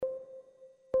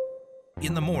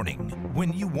In the morning,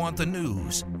 when you want the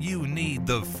news, you need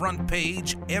the front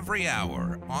page every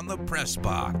hour on the Press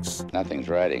Box. Nothing's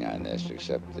riding on this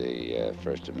except the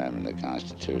First Amendment of the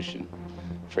Constitution,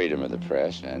 freedom of the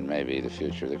press, and maybe the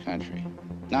future of the country.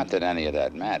 Not that any of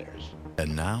that matters.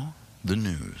 And now, the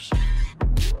news.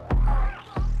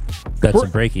 Got some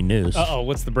breaking news. Uh-oh,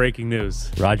 what's the breaking news?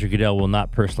 Roger Goodell will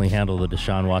not personally handle the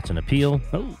Deshaun Watson appeal.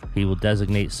 Oh. He will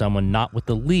designate someone not with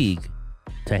the league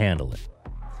to handle it.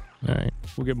 All right.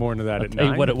 We'll get more into that I'll at tell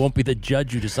 9. you what, it won't be the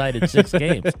judge who decided 6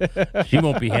 games. She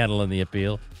won't be handling the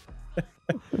appeal.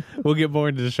 We'll get more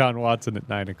into Deshaun Watson at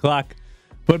 9 o'clock.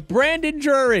 But Brandon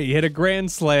Drury hit a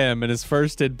grand slam in his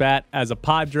first at-bat as a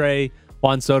Padre.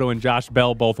 Juan Soto and Josh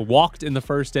Bell both walked in the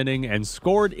first inning and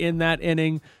scored in that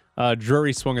inning.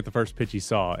 Drury swung at the first pitch he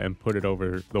saw and put it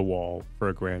over the wall for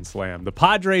a grand slam. The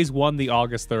Padres won the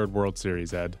August 3rd World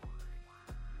Series, Ed.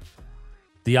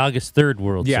 The August 3rd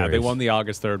World Series. Yeah, they won the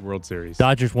August 3rd World Series.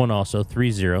 Dodgers won also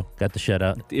 3-0. Got the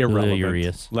shutout. Irrelevant. Julio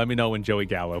Urias. Let me know when Joey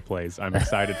Gallo plays. I'm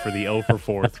excited for the 0 for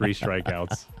 4, 3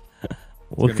 strikeouts.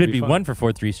 Well, it could be fun. 1 for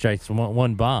 4, 3 strikes,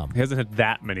 one bomb. He hasn't had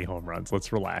that many home runs.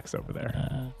 Let's relax over there.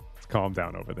 Let's calm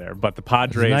down over there. But the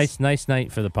Padres, Nice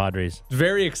night for the Padres.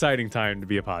 very exciting time to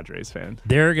be a Padres fan.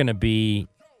 They're going to be,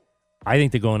 I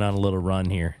think they're going on a little run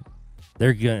here.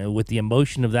 They're going to, with the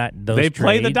emotion of that, those They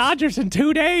play the trades, Dodgers in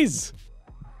 2 days.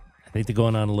 I think they're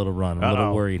going on a little run. I'm a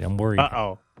little worried. I'm worried.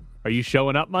 Uh-oh. Are you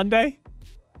showing up Monday?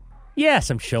 Yes,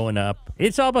 I'm showing up.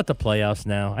 It's all about the playoffs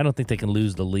now. I don't think they can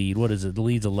lose the lead. What is it? The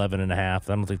lead's 11.5. I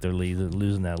don't think they're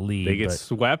losing that lead. They get but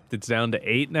swept. It's down to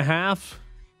 8.5.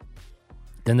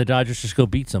 then the Dodgers just go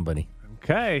beat somebody.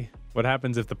 Okay. What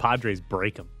happens if the Padres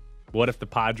break them? What if the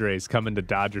Padres come into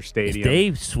Dodger Stadium? If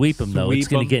they sweep them, though, it's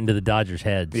Sweep going 'em. to get into the Dodgers'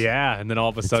 heads. Yeah, and then all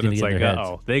of a It's sudden gonna it's get in like, their heads.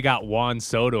 uh-oh, they got Juan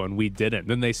Soto and we didn't.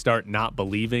 Then they start not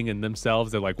believing in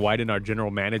themselves. They're like, why didn't our general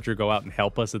manager go out and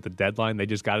help us at the deadline? They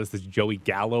just got us this Joey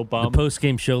Gallo The bum.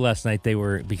 post-game show last night, they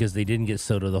were, because they didn't get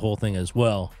Soto the whole thing as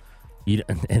well. And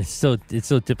it's so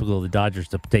typical of the Dodgers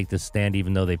to take this stand,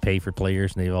 even though they pay for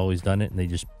players and they've always done it, and they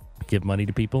just give money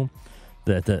to people.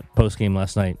 The post-game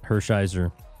last night,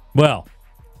 Hershiser, well,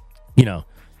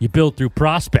 you build through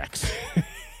prospects.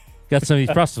 Got some of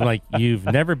these prospects. Like, you've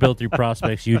never built through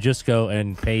prospects. You just go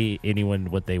and pay anyone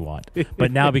what they want.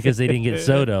 But now, because they didn't get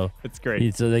Soto, It's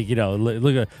great. so like,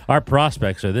 look at our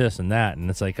prospects are this and that, and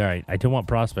it's like, all right, I don't want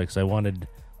prospects. I wanted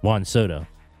Juan Soto.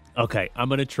 Okay, I'm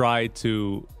going to try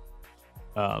to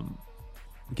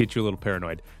get you a little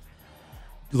paranoid.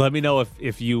 Let me know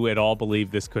if you at all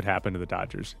believe this could happen to the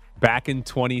Dodgers. Back in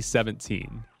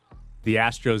 2017, the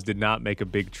Astros did not make a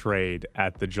big trade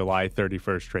at the July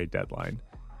 31st trade deadline.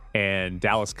 And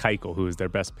Dallas Keuchel, who was their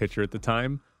best pitcher at the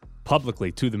time,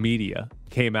 publicly to the media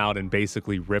came out and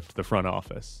basically ripped the front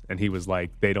office. And he was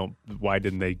like, why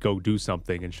didn't they go do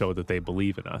something and show that they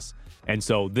believe in us? And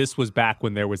so this was back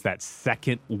when there was that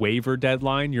second waiver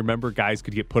deadline. You remember guys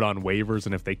could get put on waivers,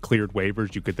 and if they cleared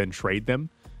waivers, you could then trade them.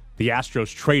 The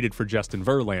Astros traded for Justin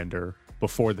Verlander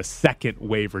before the second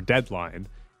waiver deadline.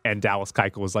 And Dallas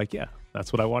Keuchel was like, yeah,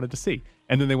 that's what I wanted to see.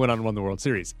 And then they went on and won the World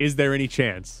Series. Is there any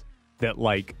chance that,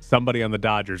 like, somebody on the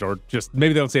Dodgers, or just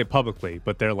maybe they don't say it publicly,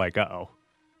 but they're like, uh-oh,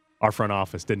 our front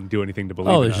office didn't do anything to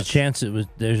believe in There's us.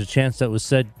 there's a chance that was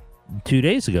said 2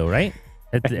 days ago, right?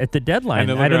 At the deadline. And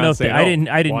then I don't know if say, I didn't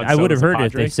Juan I would have Soto's a heard it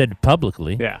if Padre? they said it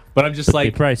publicly. Yeah, but I'm just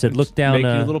like, They probably said, look down, make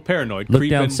you a little paranoid. look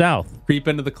down south. Creep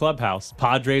into the clubhouse.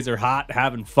 Padres are hot,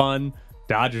 having fun.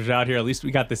 Dodgers out here. At least we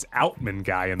got this Outman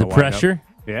guy in the lineup. Pressure?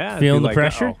 Yeah, Feeling be the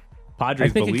pressure? uh-oh.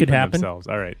 Padres I think it believe could in happen. themselves.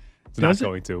 All right, it's Does not it?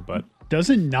 going to, but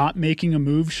Doesn't not making a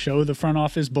move show the front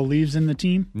office believes in the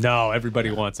team? no, everybody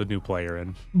wants a new player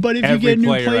in. But if Every you get a new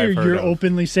player player, I've heard you're of.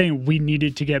 openly saying we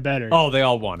needed to get better. Oh, they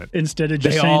all want it. Instead of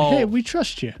just They saying, all- hey, we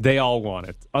trust you. They all want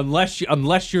it, unless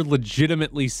you're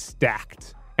legitimately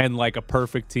stacked and like a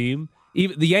perfect team.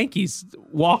 Even the Yankees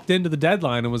walked into the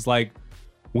deadline and was like,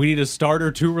 "We need a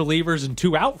starter, 2 relievers, and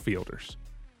 2 outfielders,"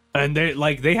 and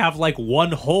they have like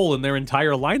one hole in their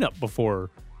entire lineup before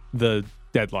the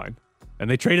deadline, and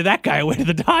they traded that guy away to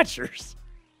the Dodgers.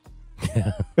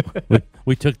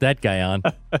 We took that guy on.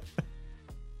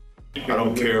 I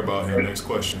don't care about him. Next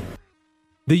question.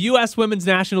 The U.S. women's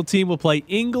national team will play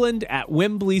England at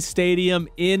Wembley Stadium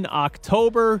in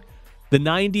October. The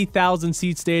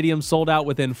 90,000-seat stadium sold out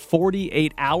within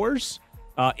 48 hours.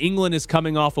 England is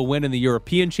coming off a win in the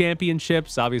European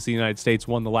Championships. Obviously, the United States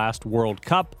won the last World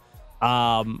Cup.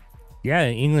 Yeah,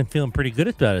 England feeling pretty good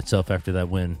about itself after that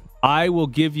win. I will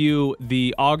give you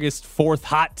the August 4th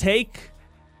hot take.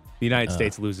 The United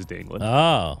States loses to England.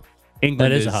 Oh,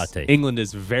 England that is a hot take. England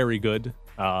is very good.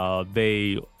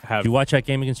 They have. did you watch that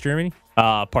game against Germany?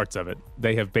 Parts of it.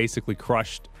 They have basically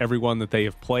crushed everyone that they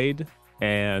have played,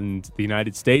 and the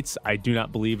United States, I do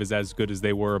not believe, is as good as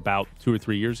they were about 2 or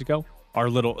 3 years ago.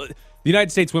 The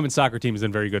United States women's soccer team has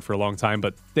been very good for a long time,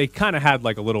 but they kind of had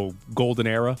like a little golden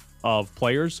era of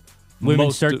players.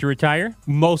 Women start to retire?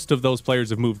 Most of those players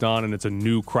have moved on, and it's a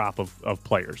new crop of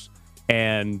players.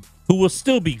 And who will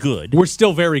still be good. We're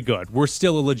still very good. We're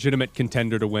still a legitimate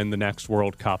contender to win the next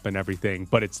World Cup and everything,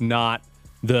 but it's not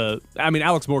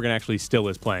Alex Morgan actually still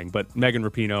is playing, but Megan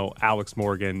Rapinoe, Alex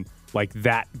Morgan, like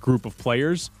that group of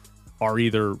players are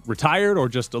either retired or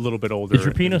just a little bit older. Is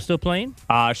Rapinoe still playing?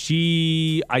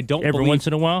 Every once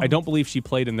in a while? I don't believe she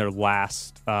played in their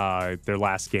last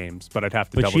games, but I'd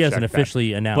have to double check. But she hasn't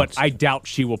officially announced. But I doubt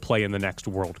she will play in the next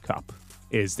World Cup.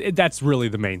 That's really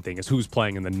the main thing, is who's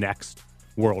playing in the next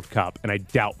World Cup, and I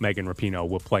doubt Megan Rapinoe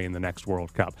will play in the next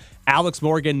World Cup. Alex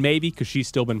Morgan, maybe, because she's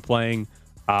still been playing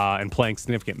and playing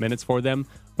significant minutes for them,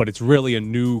 but it's really a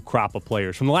new crop of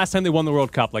players. From the last time they won the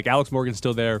World Cup, like Alex Morgan's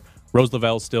still there, Rose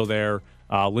Lavelle's still there,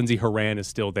 Lindsey Horan is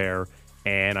still there,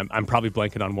 and I'm probably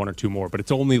blanking on 1 or 2 more, but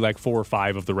it's only like 4 or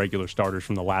 5 of the regular starters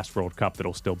from the last World Cup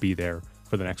that'll still be there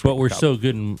for the next World Cup. But we're so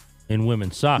good in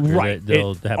women's soccer that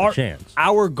they'll have a chance.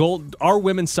 Our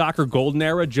women's soccer golden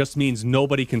era just means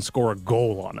nobody can score a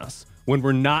goal on us. When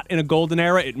we're not in a golden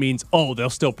era, it means, they'll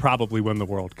still probably win the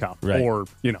World Cup. Right. Or,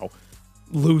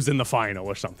 lose in the final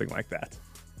or something like that.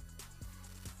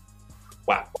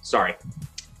 Wow. Sorry.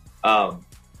 I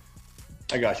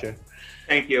got you.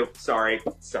 Thank you. Sorry.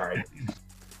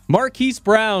 Marquise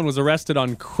Brown was arrested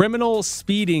on criminal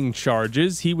speeding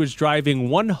charges. He was driving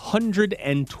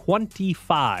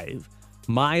 125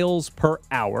 miles per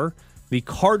hour. The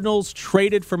Cardinals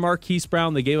traded for Marquise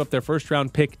Brown. They gave up their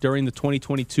first-round pick during the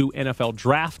 2022 NFL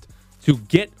Draft to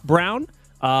get Brown.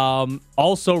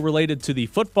 Also related to the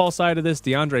football side of this,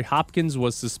 DeAndre Hopkins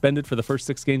was suspended for the first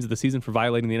 6 games of the season for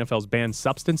violating the NFL's banned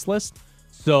substance list.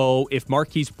 So if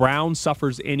Marquise Brown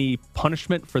suffers any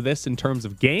punishment for this in terms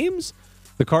of games,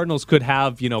 the Cardinals could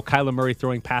have, Kyler Murray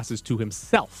throwing passes to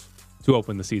himself to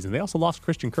open the season. They also lost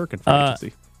Christian Kirk in free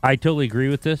agency. I totally agree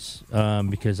with this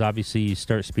because obviously you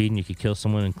start speeding, you could kill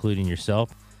someone, including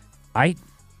yourself.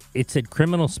 It said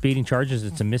criminal speeding charges.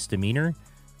 It's a misdemeanor.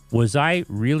 Was I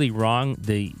really wrong?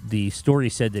 The story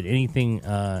said that anything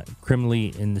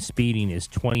criminally in the speeding is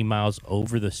 20 miles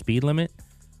over the speed limit.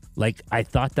 Like, I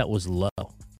thought that was low.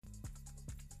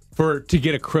 To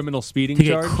get a criminal speeding charge?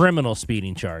 To get criminal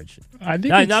speeding charge. I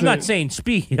think I'm not saying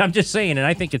speed. I'm just saying, and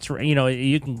I think it's,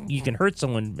 you can hurt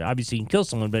someone. Obviously, you can kill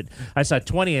someone, but I saw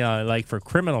 20 for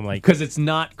criminal. I'm like, because it's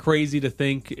not crazy to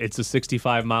think it's a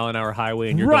 65-mile-an-hour highway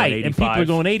and you're right, going 85. And people are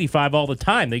going 85 all the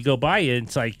time. They go by you.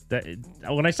 It's like that.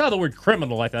 When I saw the word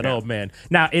criminal, I thought, oh man.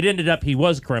 Now it ended up he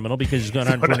was criminal because he's going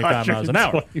 125 miles an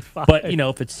hour. But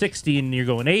if it's 60 and you're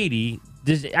going 80,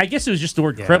 I guess it was just the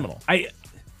word criminal.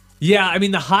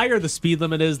 The higher the speed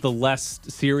limit is, the less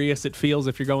serious it feels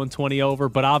if you're going 20 over.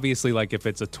 But obviously, like if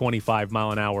it's a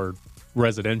 25-mile-an-hour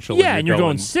residential, and you're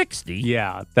going 60,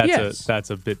 that's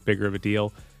a bit bigger of a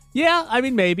deal. Yeah,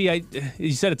 maybe.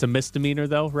 You said it's a misdemeanor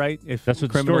though, right? If that's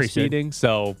what criminal the story speeding. said.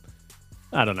 So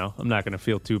I don't know. I'm not going to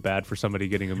feel too bad for somebody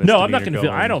getting a misdemeanor. No, I'm not going to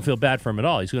feel. I don't feel bad for him at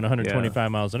all. He's going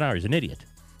 125 miles an hour. He's an idiot.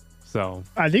 So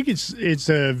I think it's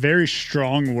a very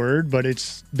strong word, but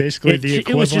it's basically the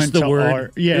equivalent to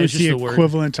our it's the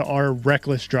equivalent to our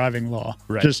reckless driving law.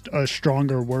 Right. Just a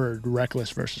stronger word,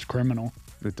 reckless versus criminal.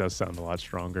 It does sound a lot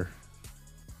stronger.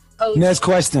 Next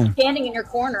question. Standing in your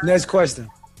corner. Next question.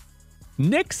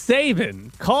 Nick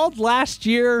Saban called last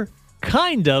year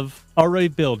kind of a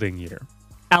rebuilding year.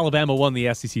 Alabama won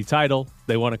the SEC title.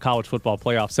 They won a college football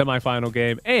playoff semifinal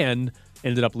game and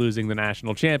ended up losing the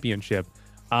national championship.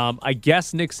 I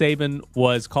guess Nick Saban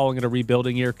was calling it a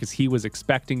rebuilding year because he was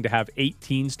expecting to have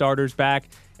 18 starters back,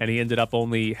 and he ended up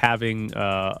only having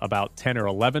about 10 or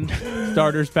 11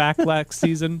 starters back last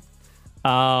season.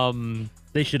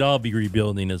 They should all be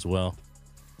rebuilding as well.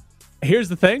 Here's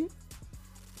the thing.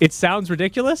 It sounds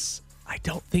ridiculous. I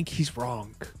don't think he's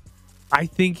wrong. I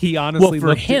think he honestly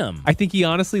I think he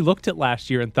honestly looked at last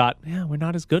year and thought, yeah, we're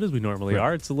not as good as we normally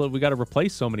are. It's we got to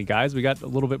replace so many guys. We got a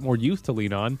little bit more youth to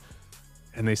lean on.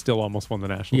 And they still almost won the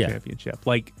national championship.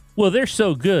 They're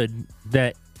so good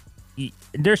that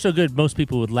most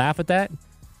people would laugh at that.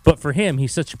 But for him,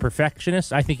 he's such a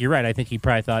perfectionist. I think you're right. I think he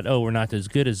probably thought, we're not as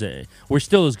good as it. We're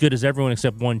still as good as everyone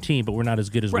except one team, but we're not as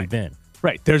good as we've been.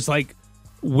 Right. There's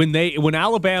when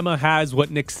Alabama has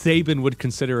what Nick Saban would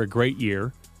consider a great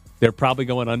year, they're probably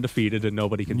going undefeated and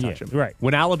nobody can touch them. Right.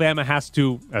 When Alabama has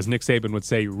to, as Nick Saban would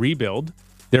say, rebuild,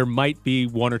 there might be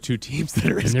one or two teams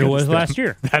that are as good there was as them. Last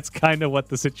year. That's kind of what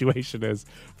the situation is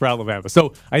for Alabama.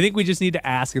 So I think we just need to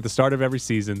ask at the start of every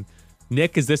season,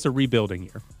 Nick, is this a rebuilding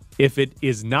year? If it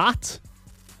is not,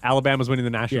 Alabama's winning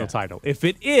the national title. If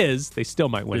it is, they still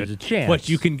might win. There's a chance. But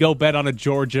you can go bet on a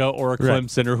Georgia or a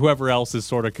Clemson or whoever else is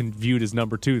sort of viewed as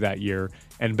number 2 that year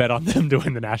and bet on them to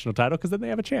win the national title because then they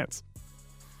have a chance.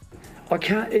 I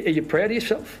can't. Are you proud of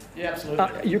yourself? Yeah,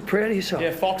 absolutely. You're proud of yourself?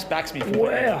 Yeah, Fox backs me.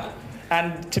 Wow.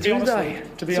 And to be honest,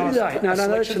 no,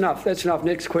 that's enough. That's enough.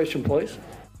 Next question, please.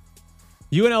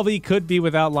 UNLV could be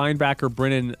without linebacker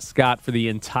Brennan Scott for the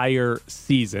entire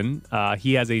season.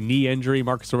 He has a knee injury.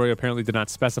 Marcus Arroyo apparently did not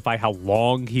specify how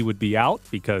long he would be out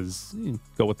because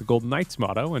go with the Golden Knights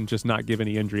motto and just not give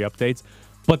any injury updates.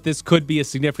 But this could be a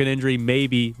significant injury,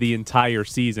 maybe the entire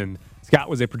season. Scott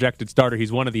was a projected starter.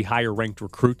 He's one of the higher-ranked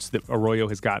recruits that Arroyo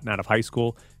has gotten out of high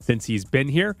school since he's been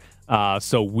here.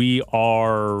 So we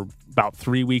are about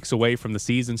 3 weeks away from the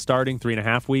season starting,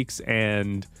 3.5 weeks,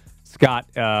 and Scott,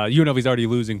 UNLV's already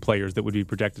losing players that would be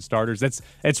projected starters.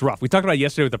 It's rough. We talked about it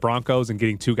yesterday with the Broncos and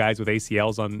getting 2 guys with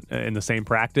ACLs in the same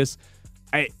practice.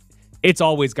 It's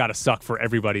always got to suck for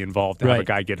everybody involved to have a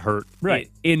guy get hurt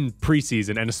in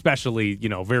preseason, and especially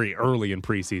very early in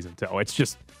preseason. So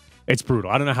it's brutal.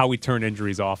 I don't know how we turn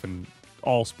injuries off in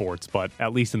all sports, but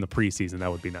at least in the preseason,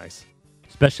 that would be nice.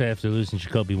 Especially after losing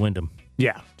Jacoby Wyndham.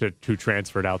 Yeah, who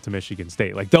transferred out to Michigan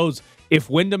State. Like those, if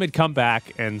Wyndham had come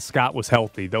back and Scott was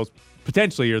healthy, those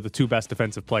potentially are the 2 best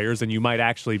defensive players, and you might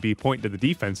actually be pointing to the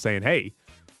defense saying, "Hey,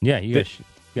 it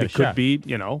could be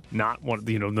not one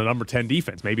the number 10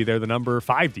 defense. Maybe they're the number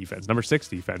 5 defense, number 6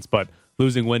 defense." But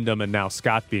losing Wyndham and now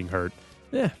Scott being hurt,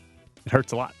 it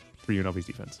hurts a lot for UNLV's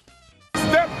defense.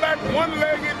 Step back,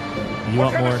 one-legged.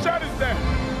 What kind of shot is that?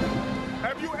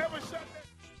 Have you ever shot that?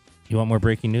 You want more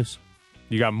breaking news?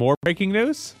 You got more breaking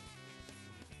news?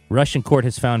 Russian court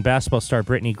has found basketball star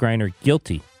Brittany Griner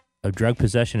guilty of drug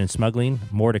possession and smuggling.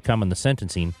 More to come on the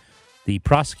sentencing. The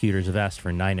prosecutors have asked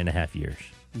for 9.5 years.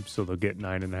 So they'll get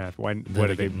 9.5. What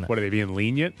are they being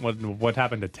lenient? What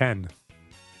happened to 10?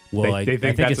 Well, I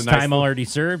think it's time already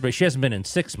served, but she hasn't been in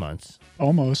 6 months.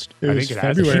 Almost. It was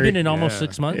February. Has she been in almost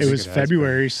 6 months? It was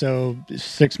February, so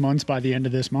 6 months by the end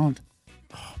of this month.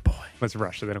 Oh, boy. That's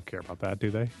Russia. They don't care about that, do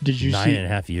they? Did you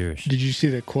 9.5 years. Did you see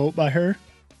the quote by her?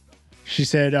 She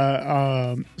said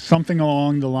something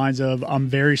along the lines of, "I'm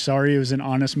very sorry. It was an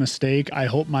honest mistake. I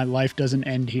hope my life doesn't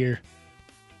end here."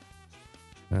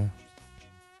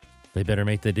 They better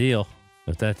make the deal.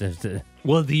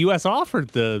 Well, the U.S. offered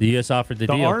the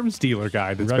deal. Arms dealer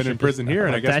guy that's been in prison here,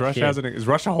 and I guess Russia hasn't. Is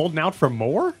Russia holding out for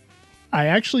more?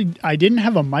 I didn't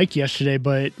have a mic yesterday,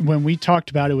 but when we talked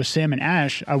about it with Sam and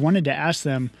Ash, I wanted to ask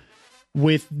them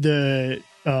with the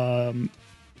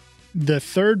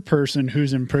third person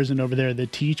who's in prison over there, the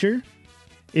teacher,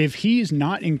 if he's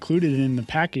not included in the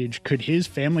package, could his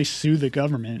family sue the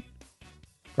government?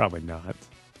 Probably not.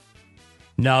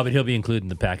 No, but he'll be included in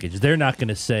the package. They're not going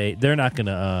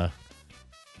to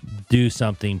do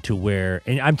something to where,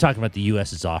 and I'm talking about the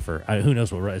U.S.'s offer. Who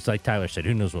knows what, it's like Tyler said,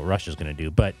 who knows what Russia's going to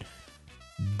do, but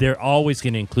they're always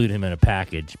going to include him in a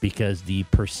package because the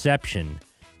perception,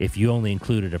 if you only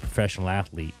included a professional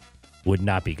athlete, would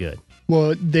not be good.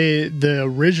 Well, the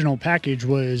original package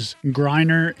was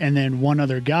Griner and then one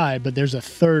other guy, but there's a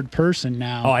third person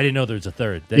now. Oh, I didn't know there was a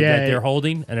third. They're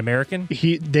holding an American?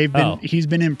 He's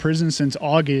been in prison since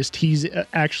August. He's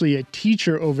actually a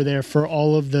teacher over there for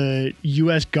all of the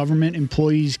U.S. government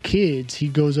employees' kids. He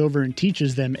goes over and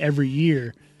teaches them every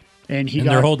year. And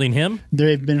they're holding him?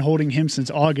 They've been holding him since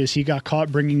August. He got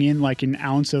caught bringing in like an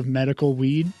ounce of medical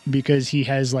weed because he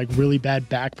has like really bad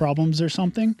back problems or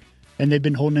something. And they've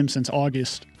been holding him since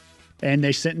August. And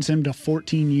they sentenced him to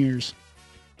 14 years.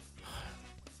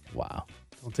 Wow.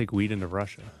 Don't take weed into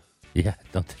Russia. Yeah,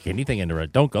 don't take anything into Russia.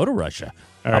 Don't go to Russia.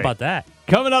 How about that?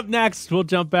 Coming up next, we'll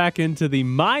jump back into the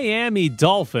Miami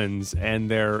Dolphins and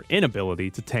their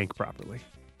inability to tank properly.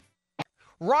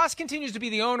 Ross continues to be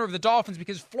the owner of the Dolphins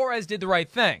because Flores did the right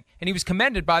thing, and he was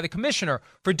commended by the commissioner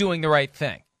for doing the right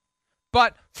thing.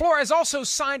 But Flores also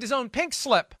signed his own pink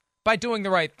slip by doing the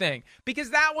right thing, because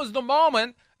that was the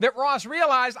moment that Ross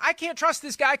realized, I can't trust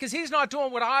this guy because he's not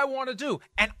doing what I want to do,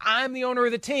 and I'm the owner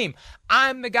of the team.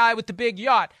 I'm the guy with the big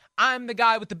yacht. I'm the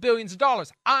guy with the billions of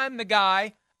dollars. I'm the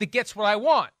guy that gets what I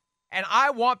want, and I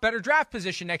want better draft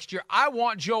position next year. I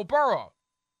want Joe Burrow.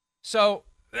 So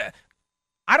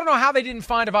I don't know how they didn't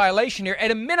find a violation here.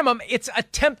 At a minimum, it's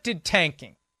attempted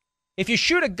tanking. If you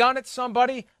shoot a gun at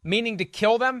somebody, meaning to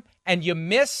kill them, and you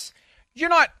miss, you're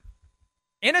not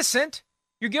innocent.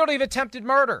 You're guilty of attempted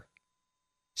murder.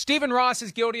 Stephen Ross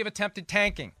is guilty of attempted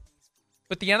tanking.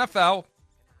 But the NFL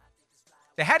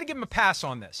They had to give him a pass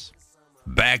on this.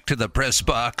 Back to the Press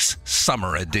Box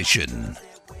Summer Edition.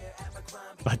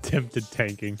 Attempted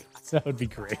tanking. That would be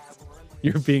great.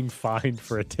 You're being fined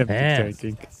for attempted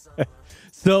tanking.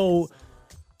 So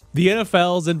the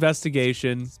NFL's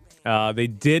investigation, they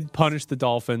did punish the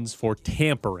Dolphins for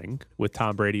tampering with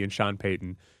Tom Brady and Sean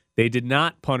Payton. They did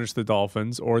not punish the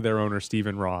Dolphins or their owner,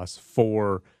 Stephen Ross,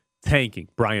 for tanking.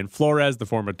 Brian Flores, the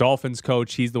former Dolphins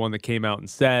coach, he's the one that came out and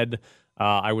said,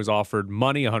 I was offered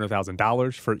money,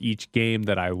 $100,000 for each game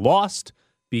that I lost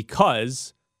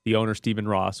because the owner, Stephen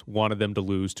Ross, wanted them to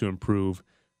lose to improve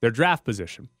their draft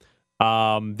position. The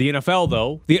NFL,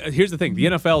 though, here's the thing. The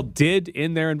NFL did,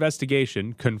 in their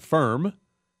investigation, confirm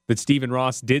that Stephen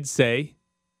Ross did say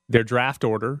their draft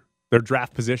order, their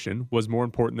draft position was more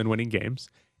important than winning games.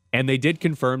 And they did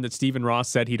confirm that Stephen Ross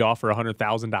said he'd offer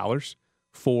 $100,000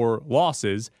 for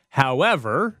losses.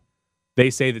 However, they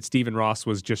say that Stephen Ross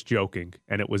was just joking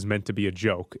and it was meant to be a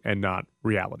joke and not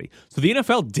reality. So the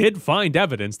NFL did find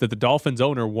evidence that the Dolphins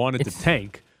owner wanted to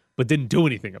tank, but didn't do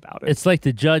anything about it. It's like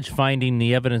the judge finding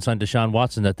the evidence on Deshaun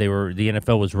Watson that the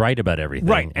NFL was right about everything.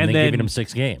 Right. And then giving him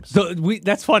 6 games. So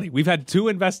that's funny. We've had 2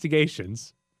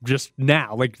 investigations just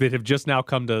now, like that have just now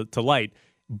come to light.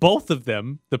 Both of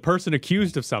them, the person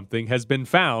accused of something has been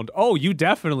found. Oh, you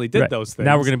definitely did those things.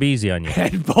 Now we're going to be easy on you.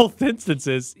 In both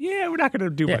instances, we're not going to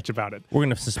do much about it. We're going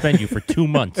to suspend you for 2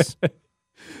 months.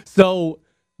 So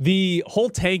the whole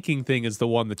tanking thing is the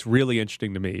one that's really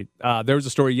interesting to me. There was a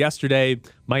story yesterday.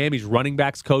 Miami's running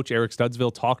backs coach, Eric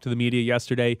Studsville, talked to the media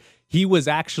yesterday. He was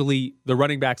actually the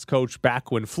running backs coach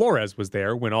back when Flores was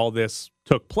there, when all this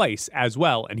took place as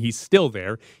well, and he's still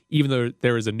there, even though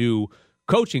there is a new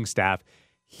coaching staff.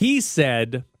 He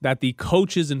said that the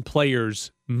coaches and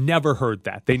players never heard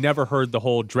that. They never heard the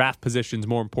whole draft position's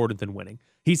more important than winning.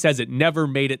 He says it never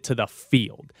made it to the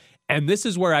field. And this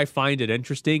is where I find it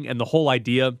interesting, and the whole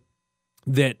idea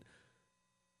that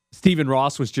Stephen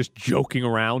Ross was just joking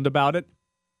around about it.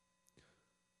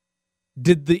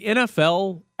 Did the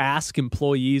NFL ask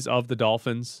employees of the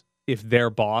Dolphins if their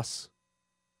boss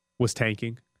was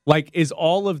tanking? Like, is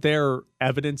all of their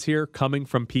evidence here coming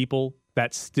from people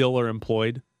that still are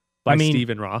employed by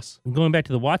Stephen Ross? Going back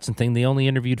to the Watson thing, they only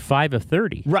interviewed 5 of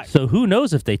 30. Right. So who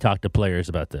knows if they talked to players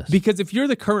about this? Because if you're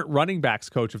the current running backs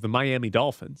coach of the Miami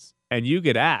Dolphins and you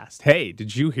get asked, hey,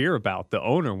 did you hear about the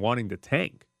owner wanting to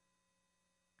tank?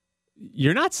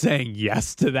 You're not saying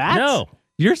yes to that. No.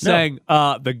 You're saying,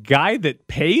 the guy that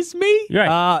pays me?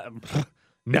 Right.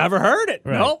 Never heard it.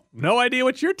 Right. Nope. No idea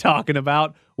what you're talking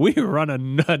about. We run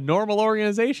a normal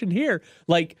organization here.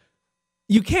 Like,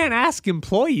 you can't ask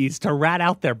employees to rat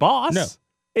out their boss. No.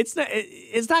 It's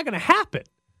not going to happen.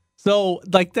 So,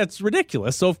 like, that's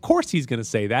ridiculous. So, of course, he's going to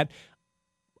say that.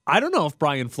 I don't know if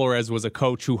Brian Flores was a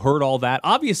coach who heard all that.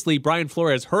 Obviously, Brian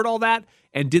Flores heard all that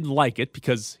and didn't like it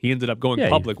because he ended up going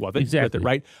public with it. Exactly.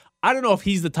 Right? I don't know if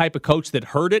he's the type of coach that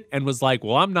heard it and was like,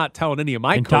 well, I'm not telling any of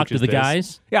my and coaches talk to the this.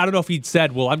 guys. Yeah, I don't know if he'd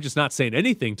said, well, I'm just not saying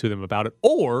anything to them about it.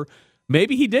 Or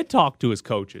maybe he did talk to his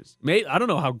coaches. I don't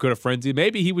know how good a friend he.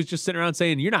 Maybe he was just sitting around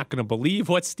saying, "You're not going to believe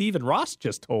what Stephen Ross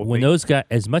just told me." When those guys,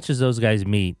 as much as those guys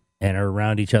meet and are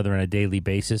around each other on a daily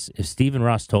basis, if Stephen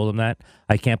Ross told them that,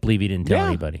 I can't believe he didn't tell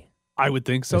anybody. I would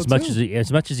think so as much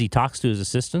as he talks to his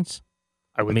assistants,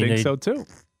 I would think so too.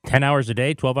 10 hours a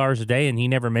day, 12 hours a day, and he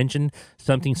never mentioned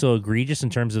something so egregious in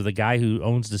terms of the guy who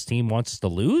owns this team wants us to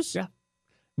lose. Yeah.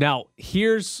 Now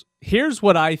here's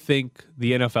what I think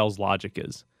the NFL's logic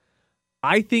is.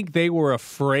 I think they were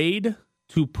afraid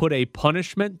to put a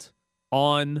punishment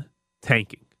on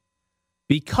tanking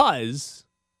because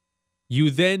you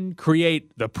then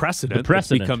create the precedent that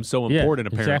becomes so important,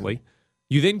 apparently. Exactly.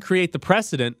 You then create the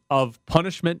precedent of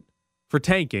punishment for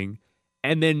tanking,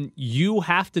 and then you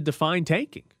have to define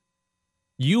tanking.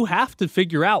 You have to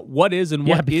figure out what is and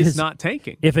what is not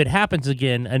tanking. If it happens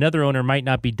again, another owner might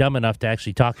not be dumb enough to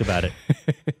actually talk about it.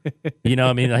 You know,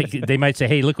 I mean, like they might say,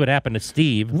 hey, look what happened to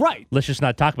Steve. Right. Let's just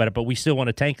not talk about it, but we still want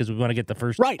to tank because we want to get the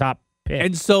first top pick.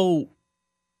 And so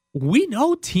we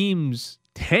know teams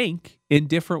tank in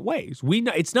different ways. We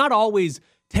know it's not always,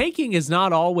 tanking is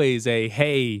not always a,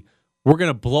 hey, we're going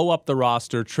to blow up the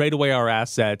roster, trade away our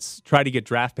assets, try to get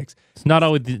draft picks. It's not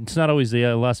always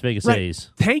the Las Vegas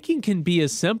A's. Tanking can be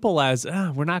as simple as,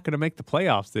 we're not going to make the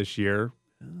playoffs this year.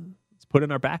 Let's put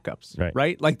in our backups,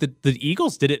 right? Like the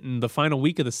Eagles did it in the final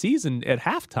week of the season at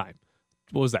halftime.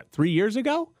 What was that, 3 years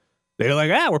ago? They were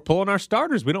like, we're pulling our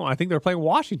starters. I think they're playing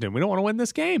Washington. We don't want to win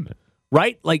this game,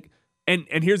 right? Like, and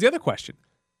here's the other question.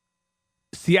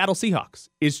 Seattle Seahawks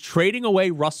is trading away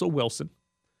Russell Wilson,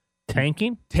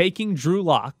 taking Drew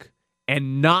Lock,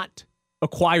 and not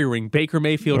acquiring Baker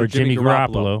Mayfield or Jimmy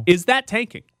Garoppolo. Is that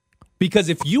tanking? Because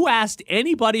if you asked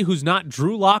anybody who's not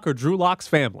Drew Lock or Drew Lock's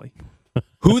family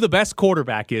who the best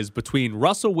quarterback is between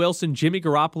Russell Wilson, Jimmy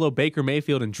Garoppolo, Baker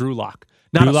Mayfield, and Drew Lock,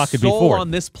 not Drew a Lock could be soul fourth.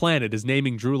 on this planet is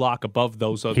naming Drew Lock above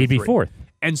those other He'd be three. fourth.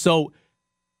 And so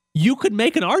you could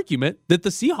make an argument that the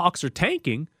Seahawks are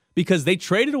tanking because they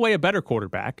traded away a better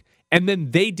quarterback, and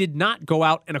then they did not go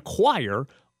out and acquire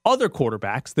other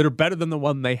quarterbacks that are better than the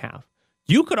one they have.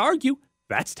 You could argue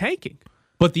that's tanking.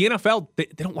 But the NFL, they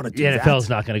don't want to do that. The NFL's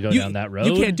not going to go down that road.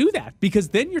 You can't do that because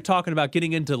then you're talking about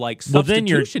getting into like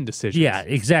substitution decisions. Yeah,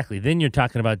 exactly. Then you're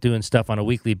talking about doing stuff on a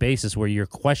weekly basis where you're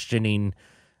questioning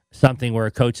something where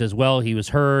a coach says, "Well, he was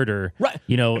hurt," or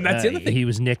And that's the other thing. he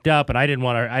was nicked up, and I didn't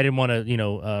want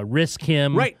to, risk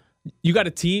him. Right. You got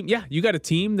a team. Yeah, you got a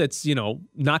team that's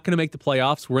not going to make the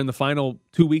playoffs. We're in the final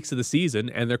 2 weeks of the season,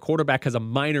 and their quarterback has a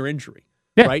minor injury.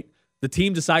 Yeah. Right. The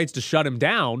team decides to shut him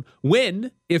down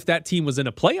when, if that team was in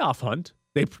a playoff hunt,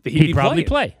 he'd probably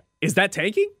playing. play. Is that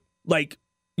tanking? Like,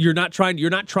 you're not trying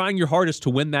your hardest to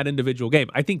win that individual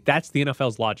game. I think that's the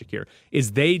NFL's logic here,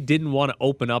 is they didn't want to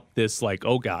open up this like,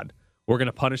 oh God, we're going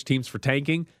to punish teams for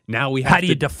tanking. Now we have How do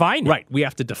you define it? Right. We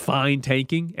have to define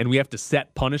tanking, and we have to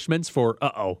set punishments for,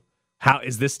 how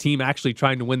is this team actually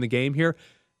trying to win the game here?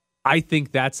 I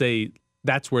think that's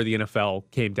where the NFL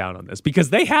came down on this because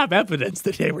they have evidence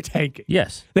that they were tanking.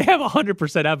 Yes. They have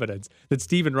 100% evidence that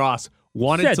Stephen Ross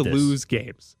wanted to lose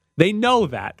games. They know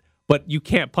that, but you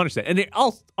can't punish that. And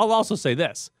I'll also say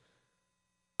this.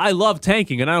 I love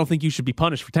tanking, and I don't think you should be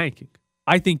punished for tanking.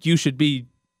 I think it should be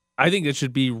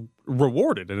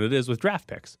rewarded, and it is with draft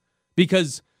picks.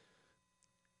 Because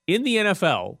in the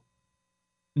NFL,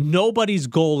 nobody's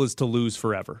goal is to lose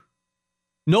forever.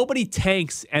 Nobody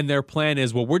tanks and their plan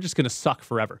is, well, we're just going to suck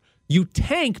forever. You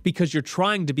tank because you're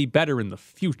trying to be better in the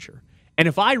future. And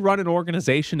if I run an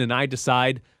organization and I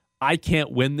decide I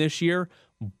can't win this year,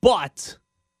 but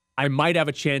I might have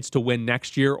a chance to win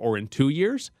next year or in 2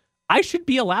 years, I should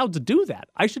be allowed to do that.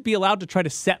 I should be allowed to try to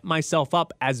set myself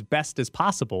up as best as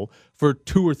possible for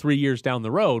 2 or 3 years down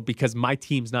the road because my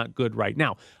team's not good right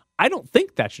now. I don't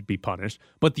think that should be punished,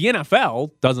 but the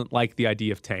NFL doesn't like the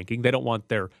idea of tanking. They don't want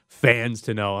their fans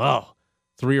to know,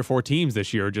 3 or 4 teams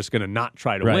this year are just going to not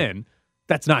try to win.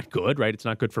 That's not good, right? It's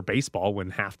not good for baseball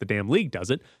when half the damn league does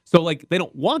it. So, they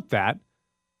don't want that,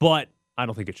 but I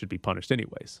don't think it should be punished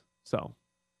anyways. So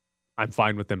I'm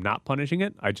fine with them not punishing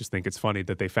it. I just think it's funny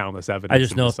that they found this evidence.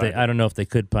 I don't know if they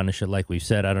could punish it like we've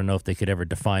said. I don't know if they could ever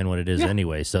define what it is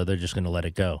anyway, so they're just going to let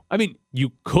it go. I mean,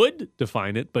 you could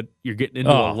define it, but you're getting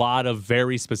into a lot of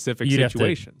very specific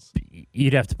situations.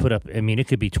 You'd have to put up, it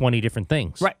could be 20 different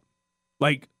things. Right.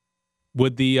 Like,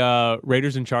 would the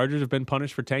Raiders and Chargers have been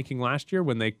punished for tanking last year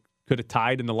when they could have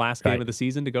tied in the last game of the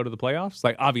season to go to the playoffs?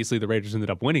 Like, obviously the Raiders ended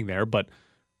up winning there, but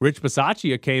Rich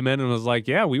Bisaccia came in and was like,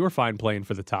 yeah, we were fine playing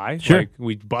for the tie. Sure. Like,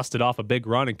 we busted off a big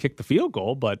run and kicked the field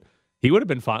goal, but he would have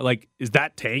been fine. Like, is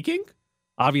that tanking?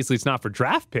 Obviously, it's not for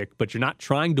draft pick, but you're not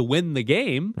trying to win the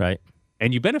game. Right.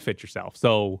 And you benefit yourself.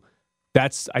 So I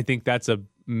think that's a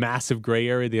massive gray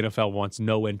area. The NFL wants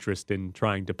no interest in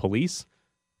trying to police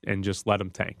and just let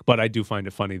them tank. But I do find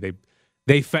it funny.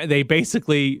 They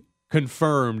basically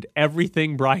confirmed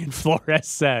everything Brian Flores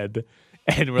said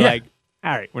and were like,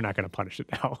 all right, we're not going to punish it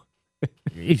now.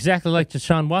 Exactly like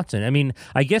Deshaun Watson. I mean,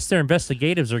 I guess their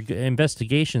investigations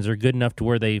are good enough to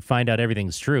where they find out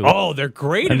everything's true. Oh, they're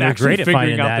great at actually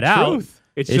figuring out the truth.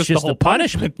 It's just the whole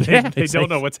punishment thing. They don't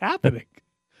know what's happening.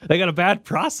 They got a bad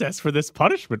process for this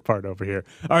punishment part over here.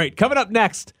 All right, coming up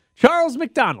next, Charles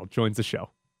McDonald joins the show.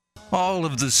 All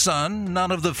of the sun, none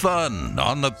of the fun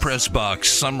on the Press Box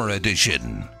Summer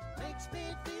Edition.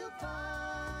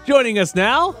 Joining us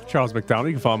now, Charles McDonald.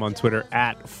 You can follow him on Twitter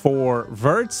at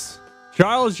 4Verts.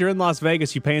 Charles, you're in Las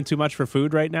Vegas. You paying too much for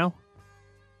food right now?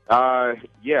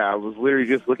 Yeah, I was literally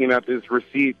just looking at this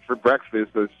receipt for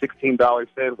breakfast, a $16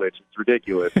 sandwich. It's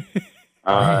ridiculous.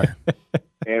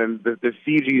 And the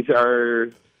Fijis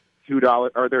are $2,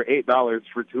 or they're $8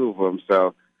 for 2 of them.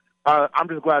 So I'm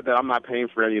just glad that I'm not paying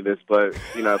for any of this. But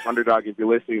if Underdog, if you're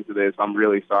listening to this, I'm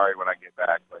really sorry when I get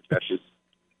back. Like that's just.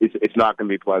 It's not going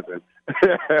to be pleasant.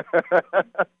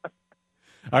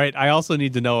 All right. I also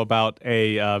need to know about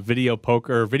a video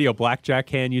blackjack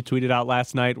hand you tweeted out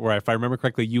last night where, if I remember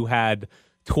correctly, you had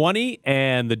 20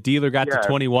 and the dealer got to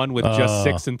 21 with just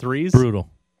 6 and 3s.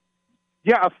 Brutal.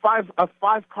 Yeah, a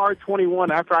five card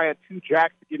 21 after I had 2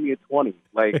 jacks to give me a 20.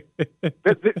 Like,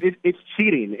 it's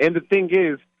cheating. And the thing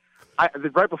is,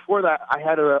 right before that, I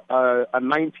had a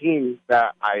 19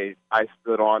 that I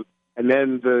stood on. And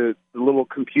then the little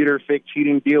computer fake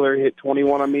cheating dealer hit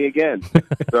 21 on me again.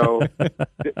 So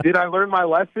did I learn my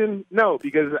lesson? No,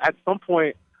 because at some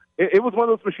point it was one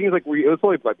of those machines like where it was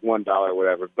only like $1 or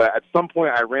whatever. But at some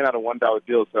point, I ran out of $1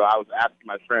 bills, so I was asking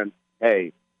my friends,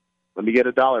 "Hey, let me get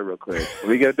 $1 real quick. Let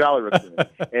me get $1 real quick."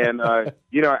 And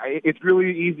it's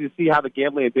really easy to see how the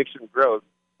gambling addiction grows.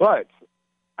 But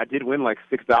I did win like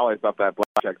 $6 off that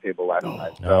blackjack table last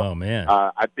night. So, oh man!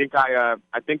 I think I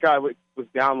was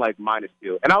down like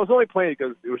 -2, and I was only playing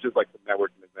because it was just like some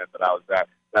networking event that I was at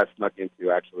that I snuck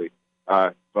into actually.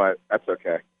 But that's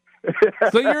okay.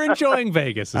 So you're enjoying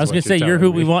Vegas. I was going to say you're who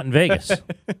we want in Vegas.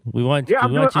 We want. Yeah,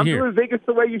 I'm doing Vegas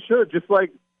the way you should, just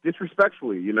like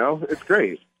disrespectfully. It's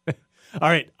great. All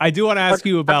right, I do want to ask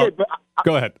you about. Okay, but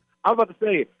go ahead. I was about to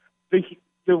say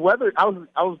the weather. I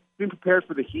was being prepared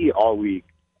for the heat all week.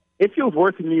 It feels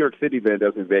worse in New York City than it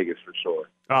does in Vegas for sure.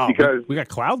 Oh, because we got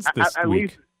clouds this at week.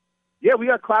 Least, yeah, we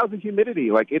got clouds and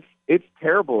humidity. Like it's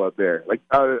terrible up there. Like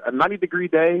a 90-degree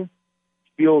day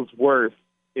feels worse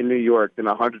in New York than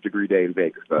a 100-degree day in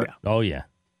Vegas. Yeah. Oh yeah,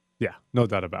 yeah, no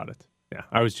doubt about it. Yeah,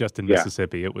 I was just in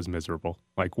Mississippi. It was miserable,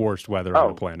 like worst weather on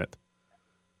the planet.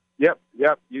 Yep.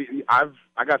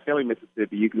 I got family in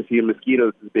Mississippi. You can see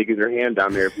mosquitoes as big as your hand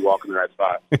down there if you walk in the right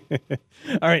spot.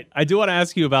 All right, I do want to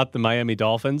ask you about the Miami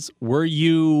Dolphins. Were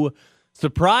you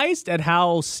surprised at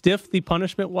how stiff the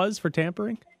punishment was for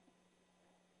tampering?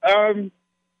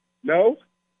 No,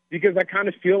 because I kind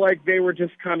of feel like they were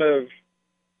just kind of,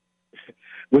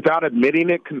 without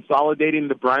admitting it, consolidating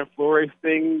the Brian Flores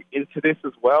thing into this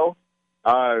as well.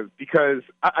 Because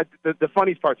the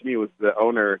funniest part to me was the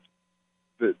owner,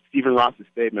 Stephen Ross's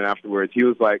statement afterwards. He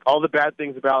was like, "All the bad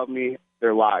things about me,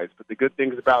 they're lies, but the good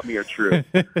things about me are true."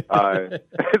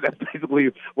 That's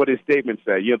basically what his statement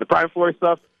said. The Brian Flores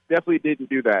stuff definitely didn't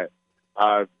do that.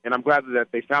 And I'm glad that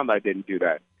they found that I didn't do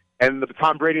that. And the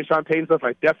Tom Brady and Sean Payton stuff,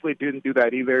 I definitely didn't do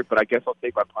that either, but I guess I'll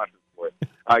take my punishment for it.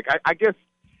 I guess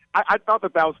I thought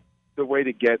that was the way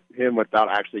to get him without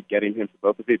actually getting him to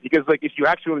both of it. Because, if you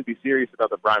actually want to be serious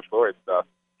about the Brian Flores stuff,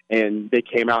 and they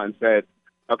came out and said,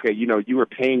 okay, you were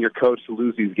paying your coach to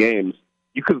lose these games,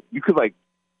 you could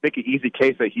make an easy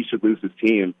case that he should lose his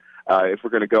team if we're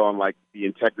going to go on the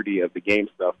integrity of the game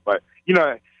stuff. But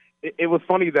it was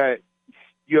funny that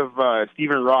you have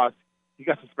Stephen Ross. He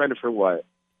got suspended for what,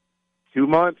 2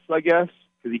 months, I guess,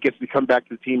 because he gets to come back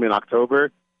to the team in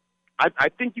October. I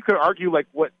think you could argue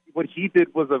what he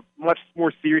did was a much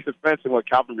more serious offense than what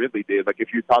Calvin Ridley did.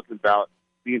 If you're talking about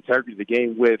the integrity of the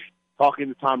game with talking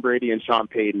to Tom Brady and Sean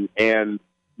Payton and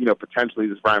potentially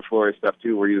this Brian Flores stuff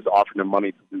too, where he was offering them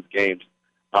money to lose games.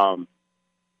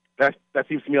 That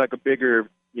seems to me like a bigger,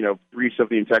 breach of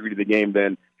the integrity of the game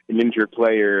than an injured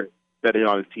player betting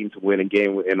on his team to win a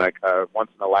game in a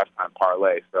once in a lifetime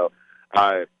parlay. So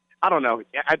I don't know.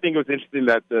 I think it was interesting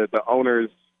that the owners,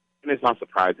 and it's not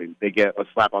surprising, they get a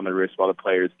slap on the wrist while the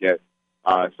players get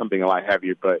something a lot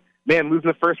heavier. But man, losing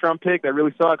the first round pick, that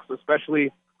really sucks,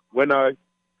 especially when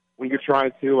you're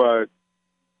trying to.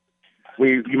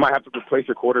 You might have to replace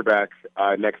your quarterback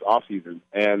next offseason.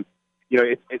 And,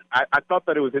 I thought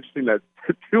that it was interesting that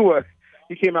Tua,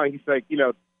 he came out and he's like,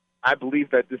 I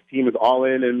believe that this team is all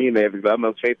in me and they have the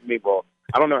utmost faith in me. Well,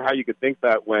 I don't know how you could think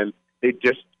that when they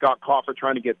just got caught for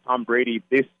trying to get Tom Brady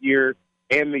this year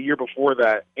and the year before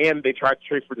that, and they tried to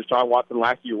trade for Deshaun Watson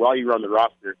last year while you were on the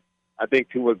roster. I think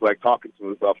Tua's talking to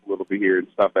himself a little bit here and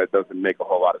stuff that doesn't make a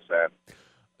whole lot of sense.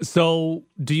 So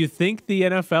do you think the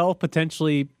NFL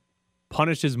potentially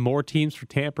punishes more teams for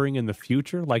tampering in the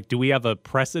future? Do we have a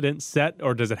precedent set,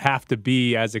 or does it have to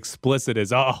be as explicit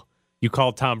as, you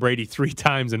called Tom Brady 3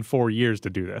 times in 4 years to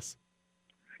do this?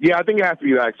 Yeah, I think it has to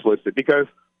be that explicit because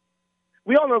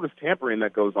we all know this tampering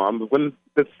that goes on. When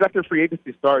the second free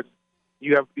agency starts,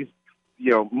 you have these,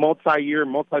 multi-year,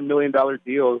 multi-million-dollar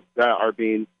deals that are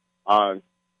being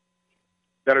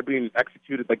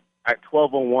executed at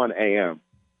 12:01 a.m.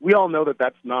 We all know that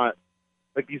that's not.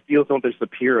 These deals don't just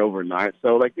appear overnight.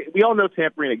 So, we all know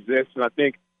tampering exists, and I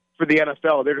think for the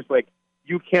NFL, they're just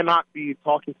you cannot be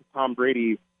talking to Tom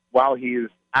Brady while he is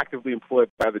actively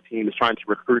employed by the team, is trying to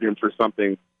recruit him for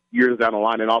something years down the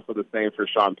line, and also the same for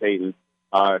Sean Payton.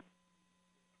 I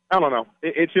don't know.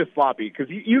 It's just sloppy because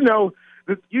you know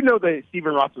that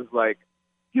Stephen Ross was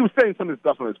he was saying some of this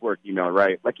stuff on his work email,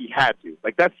 right? He had to.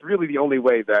 That's really the only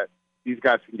way that these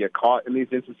guys can get caught in these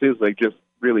instances, just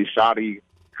really shoddy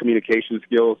communication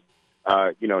skills.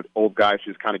 Old guys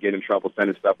just kind of get in trouble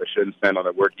sending stuff they shouldn't send on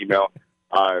their work email.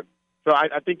 So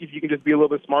I think if you can just be a little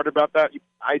bit smarter about that,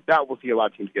 I doubt we'll see a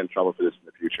lot of teams get in trouble for this in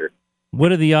the future.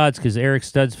 What are the odds? Because Eric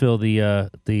Studsville,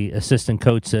 the assistant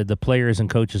coach, said the players and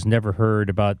coaches never heard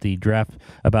about the draft,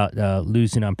 about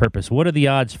losing on purpose. What are the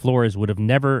odds Flores would have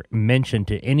never mentioned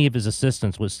to any of his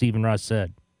assistants what Stephen Ross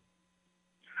said?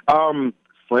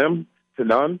 Slim to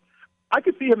none. I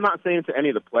could see him not saying it to any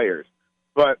of the players,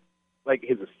 but like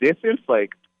his assistants,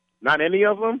 like not any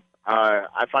of them.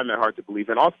 I find that hard to believe.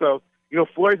 And also,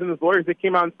 Flores and his lawyers, they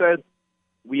came out and said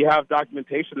we have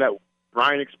documentation that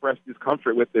Brian expressed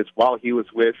discomfort with this while he was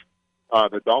with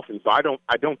the Dolphins. So I don't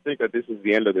think that this is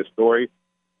the end of this story,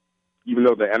 even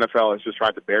though the NFL has just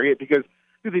tried to bury it. Because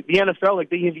the NFL, like,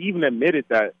 they have even admitted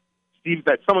that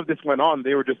some of this went on.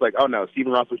 They were just like, oh no,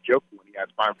 Stephen Ross was joking when he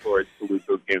asked Brian Flores to lose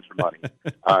those games for money.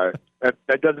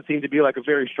 That doesn't seem to be like a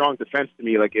very strong defense to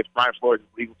me. Like, if Brian Flores'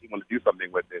 legal team want to do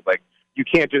something with it, like, you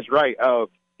can't just write, oh,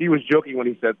 he was joking when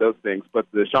he said those things, but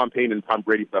the Sean Payton and Tom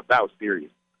Brady stuff, that was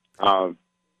serious. Brian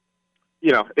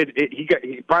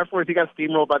Flores, he got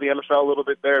steamrolled by the NFL a little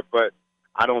bit there, but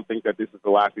I don't think that this is the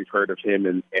last we've heard of him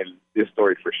and this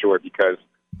story for sure, because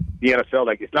the NFL,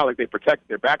 like, it's not like they protect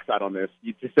their backside on this.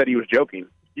 You just said he was joking.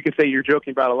 You can say you're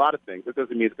joking about a lot of things. It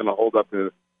doesn't mean it's going to hold up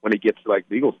when it gets to, like,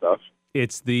 legal stuff.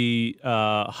 It's the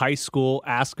high school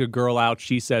ask a girl out,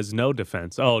 she says no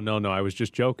defense. Oh, no, I was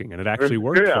just joking, and it actually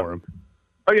worked for him.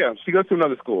 Oh, yeah, she goes to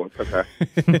another school. It's okay.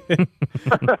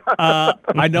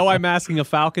 I know I'm asking a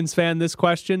Falcons fan this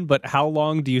question, but how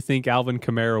long do you think Alvin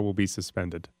Kamara will be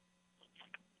suspended?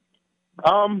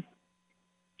 I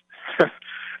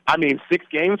mean, 6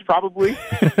 games probably,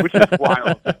 which is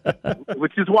wild.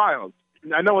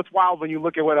 I know it's wild when you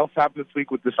look at what else happened this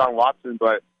week with Deshaun Watson,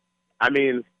 but, I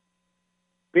mean,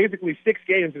 basically 6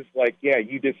 games is like, yeah,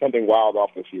 you did something wild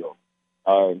off the field.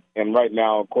 And right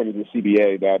now, according to the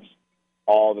CBA, that's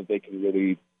all that they can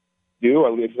really do.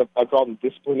 At least that's all the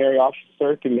disciplinary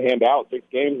officer can hand out. 6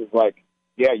 games is like,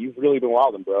 yeah, you've really been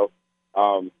wilding, bro.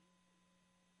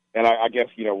 And I guess,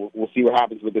 we'll see what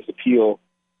happens with this appeal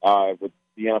with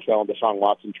the NFL and Deshaun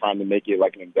Watson trying to make it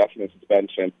like an indefinite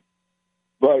suspension.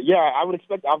 But, yeah, I would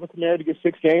expect Alvin Kamara to get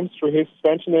 6 games for his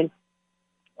suspension, and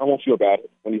I won't feel bad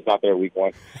when he's not there week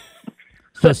 1.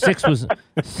 So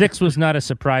 6 was not a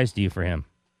surprise to you for him?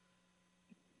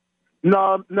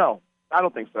 No, I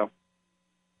don't think so.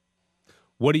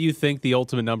 What do you think the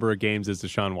ultimate number of games is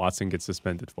Deshaun Watson gets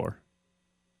suspended for?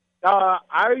 I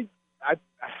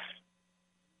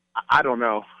don't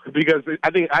know, because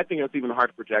I think it's even hard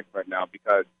to project right now,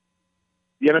 because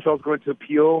the NFL is going to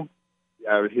appeal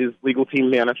his legal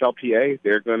team, the NFLPA.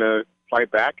 They're going to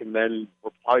fight back, and then we're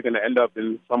probably going to end up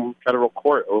in some federal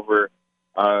court over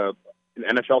an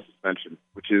NFL suspension,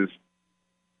 which is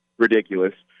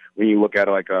ridiculous when you look at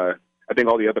it. Like, I think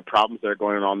all the other problems that are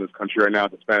going on in this country right now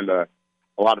to spend a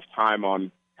lot of time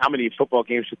on how many football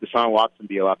games should Deshaun Watson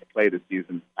be allowed to play this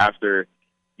season after,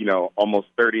 almost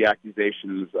 30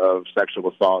 accusations of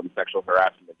sexual assault and sexual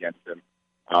harassment against him.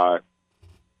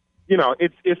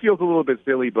 It feels a little bit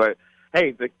silly, but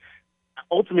hey,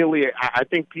 ultimately, I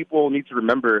think people need to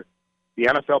remember the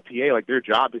NFLPA, like, their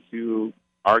job is to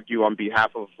argue on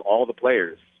behalf of all the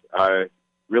players.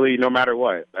 Really, no matter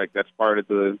what. Like, that's part of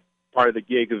the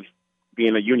gig of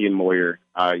being a union lawyer,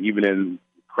 even in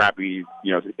crappy,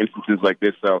 instances like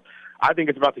this. So I think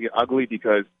it's about to get ugly,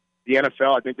 because the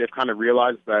NFL, I think they've kind of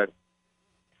realized that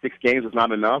 6 games is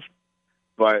not enough,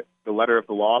 but the letter of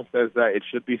the law says that it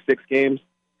should be 6 games.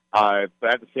 But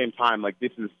at the same time, like,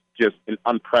 this is just an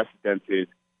unprecedented,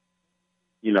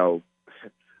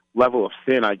 level of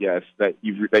sin, I guess, that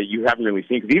you haven't really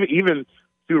seen. Because even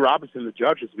Sue Robinson, the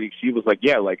judge this week, she was like,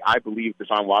 yeah, like, I believe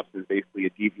Deshaun Watson is basically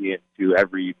a deviant to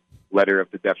every letter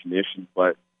of the definition,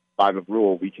 but by the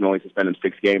rule, we can only suspend him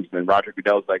 6 games. And then Roger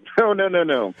Goodell's like, no,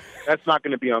 that's not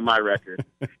going to be on my record.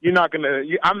 You're not going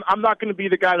to. I'm not going to be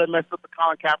the guy that messed up the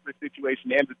Colin Kaepernick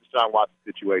situation and the Deshaun Watson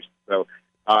situation. So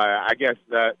I guess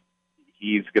that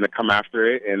he's going to come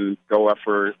after it and go up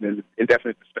for an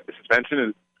indefinite suspension,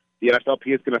 and the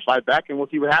NFLP is going to fight back, and we'll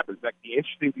see what happens. Like, the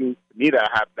interesting thing to me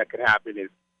that could happen is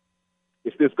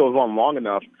if this goes on long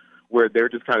enough where they're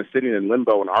just kind of sitting in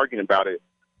limbo and arguing about it.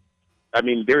 I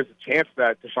mean, there's a chance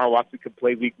that Deshaun Watson could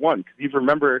play week 1. Because you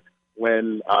remember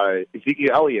when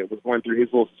Ezekiel Elliott was going through his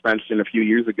little suspension a few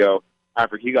years ago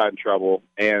after he got in trouble,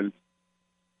 and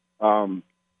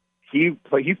he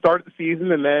started the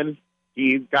season, and then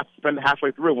he got suspended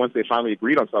halfway through once they finally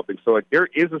agreed on something. So, like, there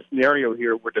is a scenario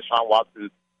here where Deshaun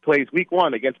Watson plays week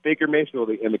 1 against Baker Mayfield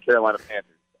in the Carolina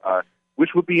Panthers,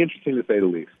 which would be interesting to say the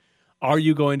least. Are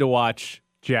you going to watch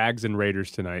Jags and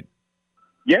Raiders tonight?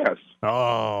 Yes.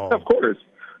 Oh. Of course.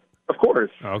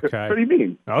 Okay. What do you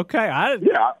mean? Okay. I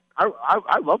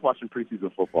love watching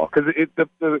preseason football, because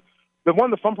one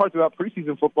of the fun parts about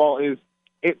preseason football is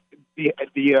the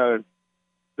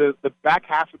back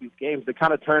half of these games, they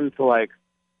kind of turn into like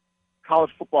college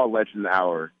football legend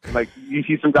hour. Like, you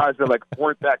see some guys that like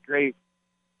weren't that great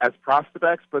as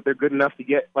prospects, but they're good enough to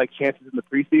get like chances in the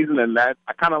preseason, and that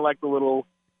I kind of like the little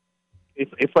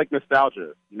it's like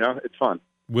nostalgia. You know, it's fun.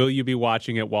 Will you be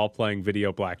watching it while playing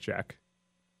video blackjack?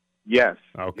 Yes.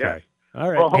 Okay. Yes. All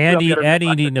right. Well, hopefully I'll get a and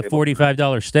eating a table.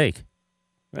 $45 steak.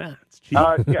 Ah, it's cheap.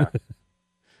 Yeah.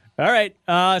 All right.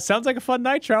 Sounds like a fun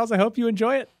night, Charles. I hope you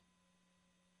enjoy it.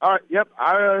 All right. Yep.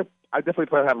 I definitely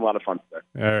plan on having a lot of fun today.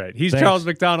 All right. He's Thanks. Charles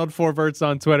McDonald, 4Verts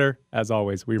on Twitter. As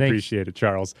always, we Thanks. appreciate it,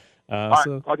 Charles. All right.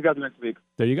 So Talk to you guys next week.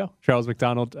 there you go. Charles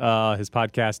McDonald. His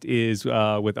podcast is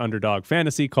with Underdog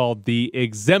Fantasy called The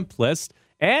Exemplist.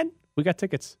 And we got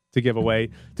tickets to give away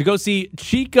to go see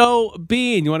Chico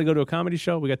Bean. You want to go to a comedy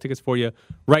show? We got tickets for you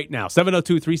right now.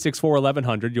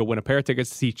 702-364-1100. You'll win a pair of tickets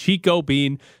to see Chico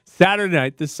Bean Saturday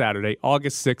night, this Saturday,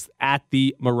 August 6th at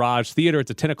the Mirage Theater.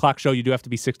 It's a 10 o'clock show. You do have to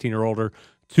be 16 or older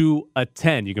to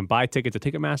attend. You can buy tickets at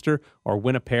Ticketmaster or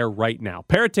win a pair right now.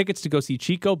 Pair of tickets to go see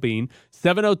Chico Bean.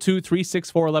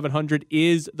 702-364-1100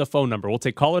 is the phone number. We'll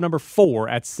take caller number 4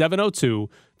 at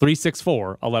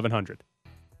 702-364-1100.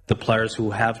 The players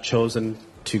who have chosen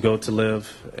to go to live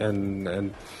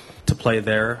and to play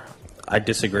there, I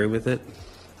disagree with it.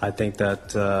 I think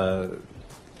that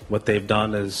what they've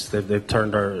done is they've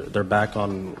turned their back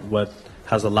on what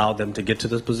has allowed them to get to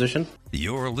this position.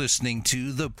 You're listening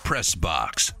to the Press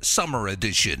Box Summer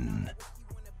Edition.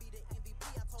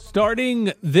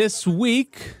 Starting this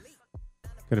week,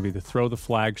 going to be the Throw the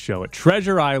Flag show at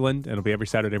Treasure Island. It'll be every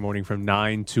Saturday morning from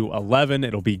 9 to 11.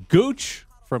 It'll be Gooch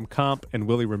from Comp and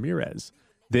Willie Ramirez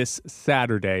this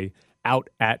Saturday out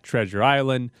at Treasure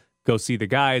Island. Go see the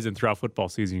guys, and throughout football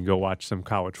season, you can go watch some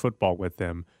college football with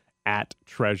them at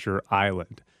Treasure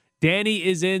Island. Danny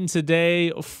is in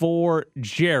today for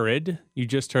Jared. You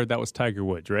just heard that was Tiger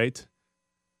Woods, right?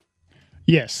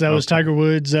 Yes, that was Tiger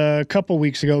Woods a couple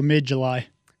weeks ago, mid-July.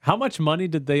 How much money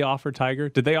did they offer Tiger?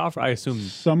 Did they offer, I assume,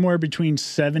 somewhere between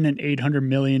 $700 and $800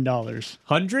 million.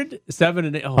 100? 7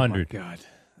 and 8? Oh, 100. my God.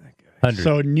 100.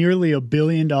 So nearly $1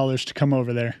 billion to come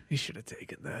over there. He should have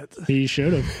taken that. He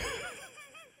should have.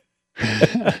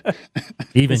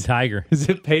 Even Tiger. Is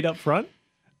it paid up front?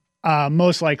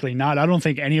 Most likely not. I don't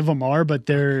think any of them are, but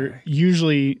they're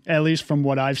usually, at least from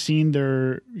what I've seen,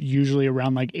 they're usually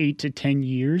around like 8 to 10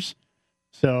 years.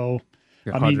 So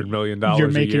 $100 million you're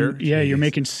a making, year. yeah, you're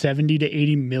making $70 to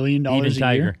 $80 million Even a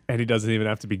Tiger. year. And he doesn't even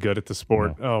have to be good at the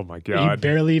sport. No. Oh, my He God.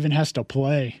 barely even has to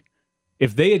play.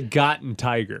 If they had gotten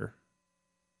Tiger,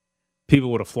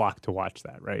 people would have flocked to watch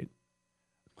that, right?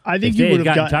 I think If you they would had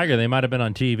have gotten gotten Tiger, they might have been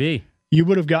on TV. You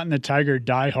would have gotten the Tiger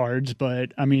diehards,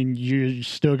 but I mean, you're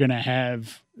still going to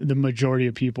have the majority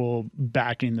of people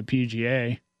backing the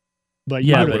PGA. But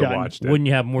you Yeah, would but have gotten, watched it. wouldn't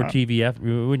you have more TV?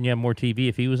 Wouldn't you have more TV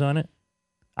if he was on it?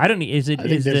 I don't. Is it? I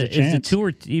think Is there's a the chance.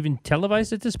 tour even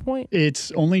televised at this point?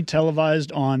 It's only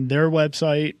televised on their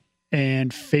website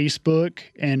and Facebook,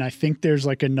 and I think there's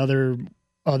like other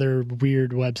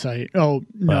weird website. Oh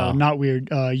no, Well. not weird.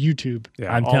 YouTube,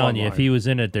 Yeah, I'm all telling you, if online. he was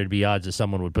in it, there'd be odds that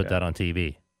someone would put that on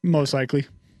TV. most likely.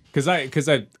 Because I've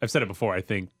said it before. I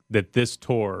think that this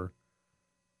tour,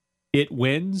 it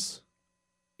wins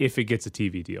if it gets a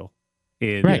TV deal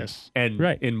in Right. Yes. and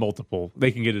Right. in multiple.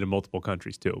 They can get it in multiple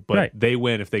countries too, but Right. they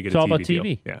win if they get It's a all TV about deal.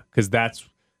 TV. Yeah, because that's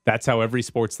how every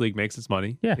sports league makes its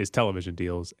money. Yeah. Is television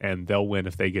deals, and they'll win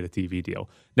if they get a TV deal.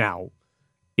 Now,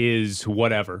 is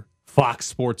whatever Fox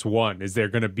Sports 1, is there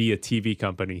going to be a TV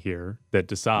company here that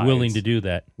decides Willing to do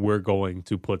that. we're going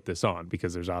to put this on?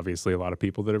 Because there's obviously a lot of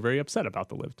people that are very upset about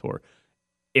the Live Tour.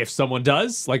 If someone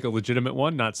does, like a legitimate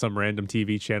one, not some random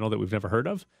TV channel that we've never heard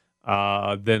of,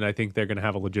 then I think they're going to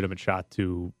have a legitimate shot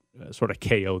to sort of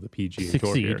KO the PGA Tour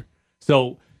Succeed. here.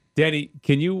 So, Danny,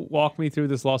 can you walk me through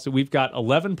this lawsuit? We've got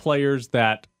 11 players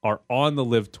that are on the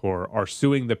Live Tour are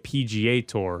suing the PGA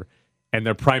Tour, and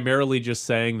they're primarily just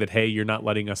saying that, hey, you're not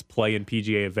letting us play in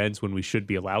PGA events when we should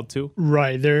be allowed to.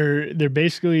 Right. They're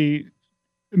basically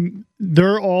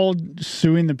they're all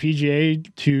suing the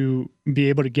PGA to be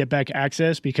able to get back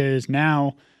access because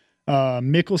now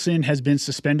Mickelson has been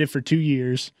suspended for 2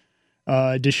 years.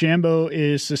 DeChambeau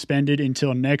is suspended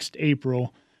until next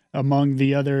April. Among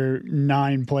the other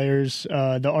 9 players,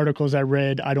 the articles I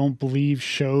read, I don't believe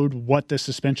showed what the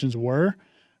suspensions were.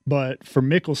 But for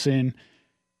Mickelson,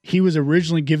 he was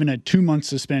originally given a 2-month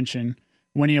suspension.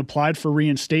 When he applied for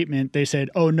reinstatement, they said,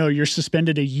 oh, no, you're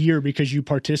suspended a year because you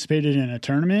participated in a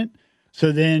tournament.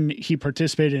 So then he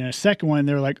participated in a second one.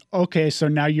 They're like, okay, so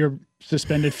now you're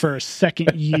suspended for a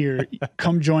second year.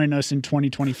 Come join us in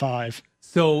 2025.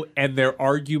 So, and their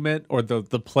argument, or the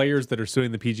players that are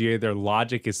suing the PGA, their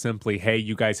logic is simply, hey,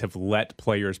 you guys have let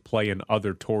players play in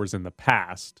other tours in the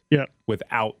past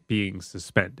without being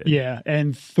suspended. Yeah,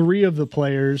 and 3 of the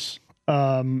players,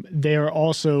 they are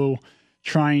also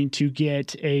trying to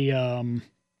get a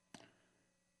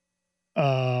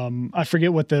I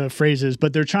forget what the phrase is,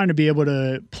 but they're trying to be able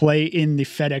to play in the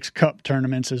FedEx Cup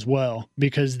tournaments as well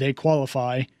because they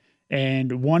qualify.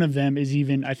 And one of them is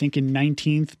even, I think, in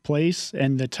 19th place,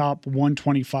 and the top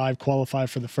 125 qualify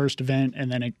for the first event,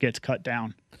 and then it gets cut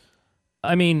down.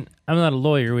 I mean, I'm not a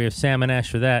lawyer. We have Sam and Ash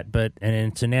for that, and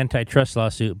it's an antitrust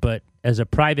lawsuit. But as a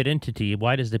private entity,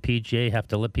 why does the PGA have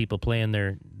to let people play in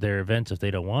their events if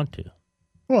they don't want to?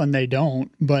 Well, and they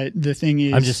don't. But the thing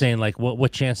is, I'm just saying, like,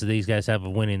 what chance do these guys have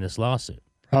of winning this lawsuit?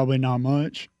 Probably not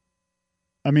much.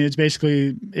 I mean,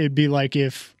 it'd be like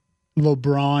if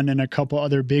LeBron and a couple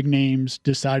other big names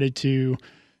decided to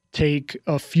take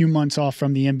a few months off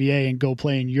from the NBA and go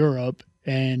play in Europe,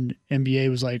 and NBA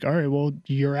was like, all right, well,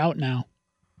 you're out now.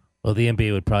 Well, the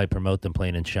NBA would probably promote them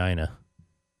playing in China.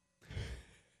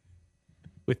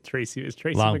 With Tracy. Is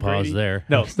Tracy Long McGrady? pause there.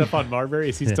 No, Stephon Marbury.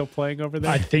 Is he still playing over there?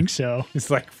 I think so.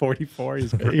 He's like 44.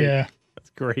 He's great. Yeah. That's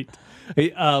great.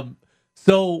 Hey,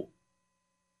 so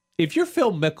if you're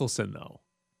Phil Mickelson, though,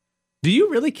 do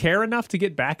you really care enough to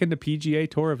get back into PGA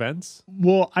Tour events?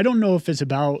 Well, I don't know if it's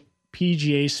about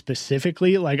PGA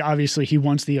specifically. Like, obviously, he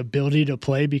wants the ability to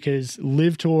play because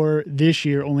Live Tour this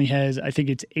year only has, I think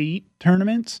it's 8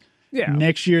 tournaments. Yeah.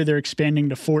 Next year, they're expanding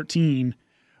to 14.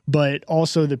 But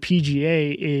also the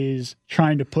PGA is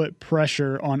trying to put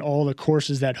pressure on all the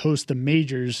courses that host the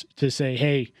majors to say,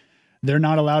 hey, they're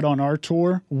not allowed on our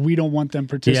tour. We don't want them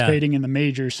participating in the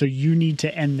majors, so you need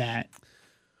to end that.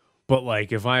 But,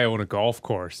 like, if I own a golf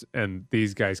course and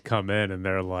these guys come in and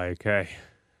they're like, hey,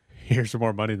 here's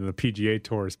more money than the PGA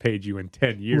Tour has paid you in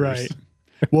 10 years. Right.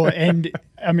 Well, and,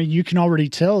 I mean, you can already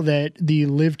tell that the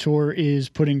Live Tour is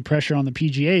putting pressure on the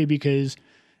PGA because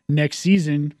next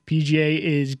season, PGA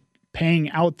is paying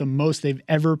out the most they've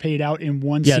ever paid out in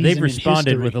one season. Yeah, they've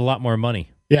responded with a lot more money.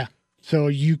 Yeah. So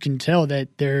you can tell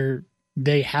that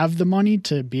they have the money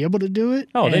to be able to do it.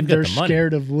 Oh, and they're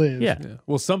scared of Live. Yeah.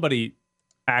 Well, somebody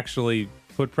actually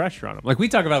put pressure on them. Like we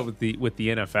talk about with the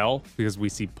NFL because we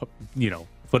see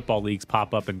football leagues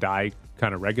pop up and die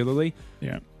kind of regularly.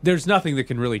 Yeah. There's nothing that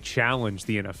can really challenge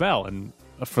the NFL, and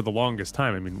for the longest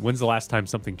time, I mean, when's the last time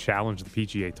something challenged the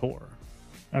PGA Tour?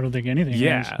 I don't think anything.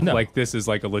 Yeah, No. like this is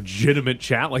like a legitimate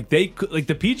chat. Like the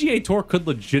PGA Tour could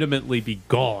legitimately be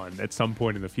gone at some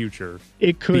point in the future.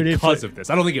 It could because of this.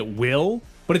 I don't think it will,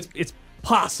 but it's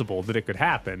possible that it could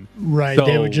happen. Right. So,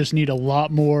 they would just need a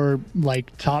lot more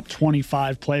like top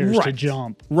 25 players to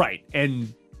jump. Right.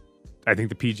 And I think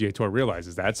the PGA Tour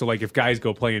realizes that. So like if guys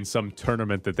go play in some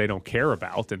tournament that they don't care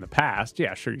about in the past,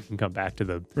 yeah, sure, you can come back to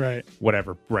the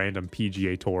whatever random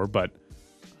PGA Tour. But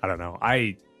I don't know.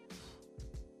 I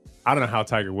don't know how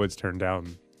Tiger Woods turned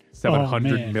down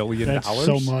 $700 million. That's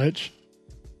so much.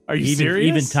 Are you serious?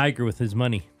 Even Tiger with his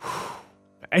money.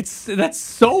 That's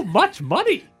so much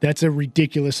money. That's a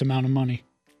ridiculous amount of money.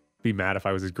 Be mad if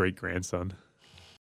I was his great grandson.